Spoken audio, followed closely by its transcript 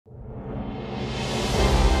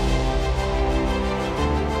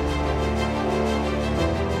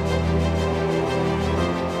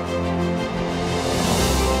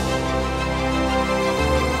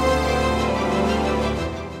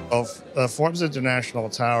Well, the Forbes International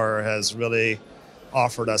Tower has really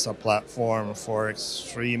offered us a platform for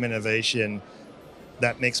extreme innovation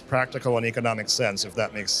that makes practical and economic sense, if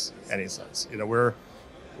that makes any sense.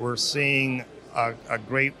 We're seeing a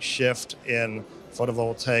great shift in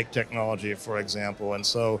photovoltaic technology, for example, and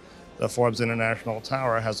so the Forbes International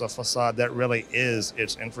Tower has a facade that really is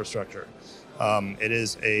its infrastructure. It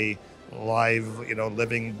is a live,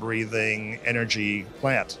 living, breathing energy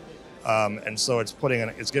plant. And so it's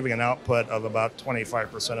giving an output of about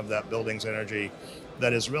 25% of that building's energy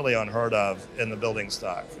that is really unheard of in the building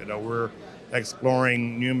stock. We're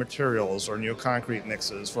exploring new materials or new concrete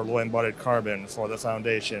mixes for low embodied carbon for the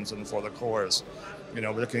foundations and for the cores.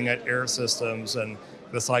 We're looking at air systems and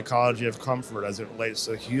the psychology of comfort as it relates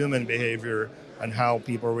to human behavior and how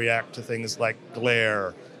people react to things like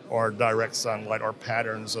glare or direct sunlight or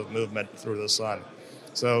patterns of movement through the sun.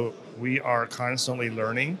 So we are constantly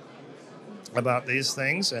learning about these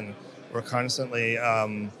things, and we're constantly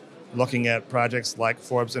looking at projects like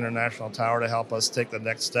Forbes International Tower to help us take the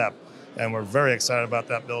next step. And we're very excited about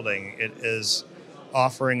that building. It is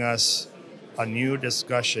offering us a new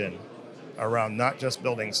discussion around not just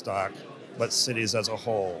building stock, but cities as a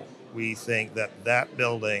whole. We think that that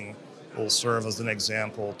building will serve as an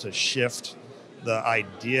example to shift the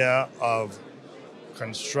idea of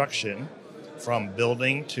construction from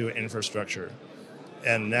building to infrastructure.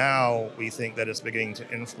 And now we think that it's beginning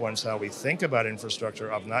to influence how we think about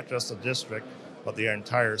infrastructure of not just the district, but the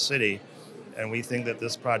entire city. And we think that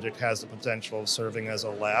this project has the potential of serving as a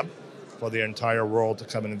lab for the entire world to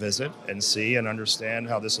come and visit and see and understand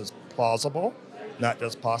how this is plausible, not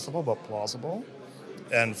just possible, but plausible.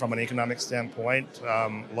 And from an economic standpoint,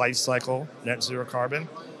 life cycle, net zero carbon,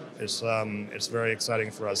 it's very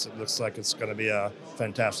exciting for us. It looks like it's going to be a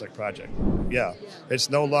fantastic project. Yeah, it's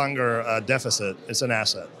no longer a deficit, it's an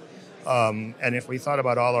asset. And if we thought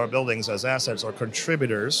about all our buildings as assets or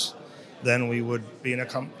contributors, then we would be in a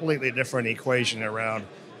completely different equation around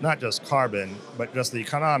not just carbon, but just the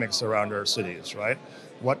economics around our cities, right?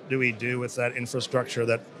 What do we do with that infrastructure,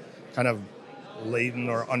 that kind of laden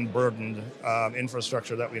or unburdened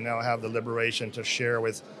infrastructure that we now have the liberation to share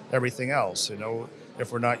with everything else?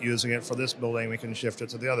 If we're not using it for this building, we can shift it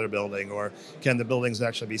to the other building. Or can the buildings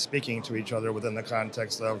actually be speaking to each other within the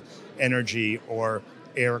context of energy or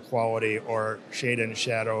air quality or shade and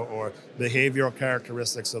shadow or behavioral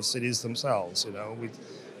characteristics of cities themselves?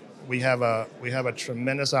 We have a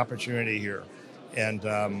tremendous opportunity here, and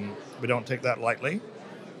we don't take that lightly.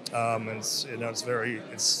 It's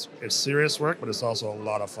serious work, but it's also a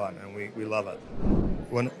lot of fun, and we love it.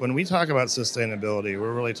 When we talk about sustainability,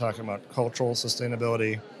 we're really talking about cultural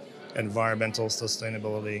sustainability, environmental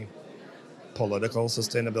sustainability, political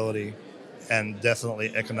sustainability, and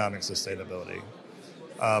definitely economic sustainability.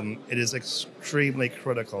 It is extremely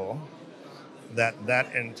critical that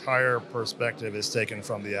that entire perspective is taken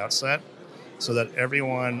from the outset so that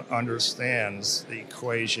everyone understands the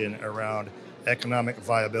equation around economic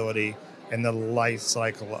viability and the life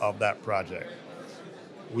cycle of that project.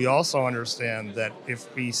 We also understand that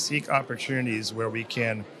if we seek opportunities where we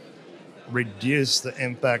can reduce the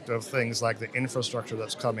impact of things like the infrastructure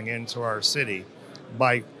that's coming into our city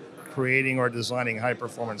by creating or designing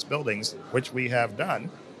high-performance buildings, which we have done,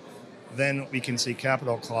 then we can see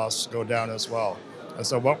capital costs go down as well. And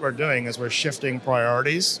so what we're doing is we're shifting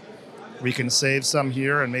priorities. We can save some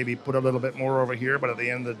here and maybe put a little bit more over here, but at the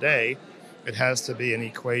end of the day, it has to be an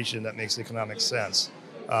equation that makes economic sense.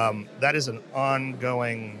 That is an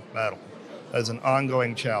ongoing battle. That is an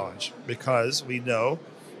ongoing challenge because we know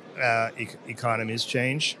economies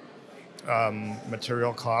change,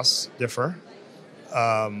 material costs differ.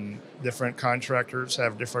 Different contractors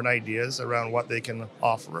have different ideas around what they can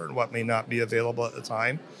offer and what may not be available at the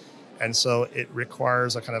time. And so it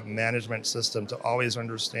requires a kind of management system to always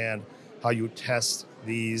understand how you test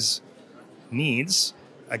these needs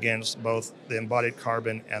against both the embodied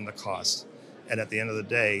carbon and the cost. And at the end of the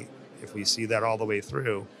day, if we see that all the way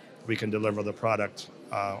through, we can deliver the product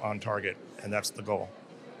on target, and that's the goal.